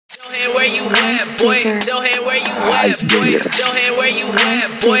hand where you at, boy. Show hand where you at, boy. Show hand where you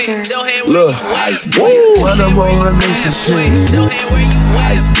at, boy. Show hand where you at, boy. When I'm on Remastered shit. Show hand where you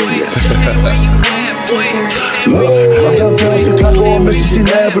at, boy. Show hand where you at, boy. I'm downtown Chicago on Michigan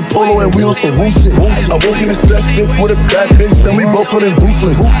Ave with Polo and we on some woo shit. I woke in the sex fit with a bad bitch and we both put in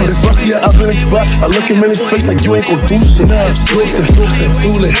ruthless. If I see her up in the spot, I look him in his face like you ain't gon' do shit. Swoopin',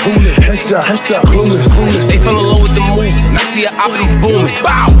 tooling, headshot, clueless. They fell in love with the move, and I see her up and booming.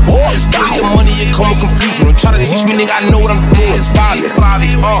 Bow, get the money, it come with confusion. Don't try to teach me, nigga, I know what I'm doing.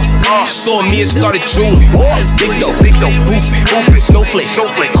 Fivio, saw me and started drooling. Big dope, boofing,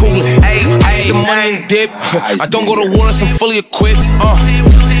 snowflake, coolin'. I had the money and dip. I don't go to war unless I'm fully equipped.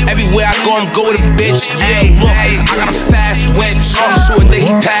 Everywhere I go, I'm go with a bitch. Yeah, look, I got a fast wedge. Short that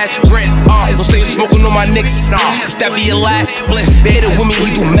he passed Brent. Don't say you're smoking on my niggas, cause that be your last split. Hit it with me,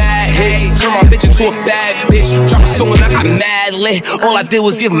 he do mad hits. Turn my bitch into a bad bitch. Drop a song and I got mad lit. All I did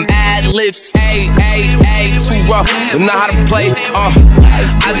was give him ad libs. Ayy, too rough, don't know how to play.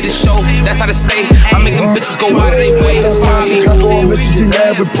 I did a show, that's how to stay. I make them bitches go out of their way. Chicago on Michigan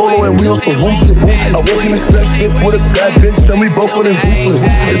Ave with Polo and we on some woo shit. I woke in the sex fit with a bad bitch and we both put in ruthless.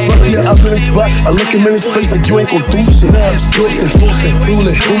 If I see her up in the spot, I look him in his face like you ain't gon' do shit. Swoopin',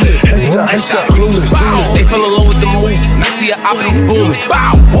 tooling, headshot, clueless. They fell in love with the move, and I see her up and booming.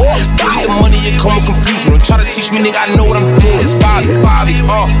 Bow, get the money, it come with confusion. Don't try to teach me, nigga, I know what I'm doing.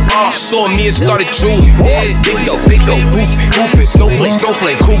 Fivio, saw me and started drooling. Big dope, boofing,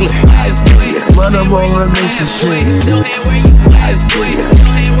 snowflake, coolin'. When I'm on Remastered shit.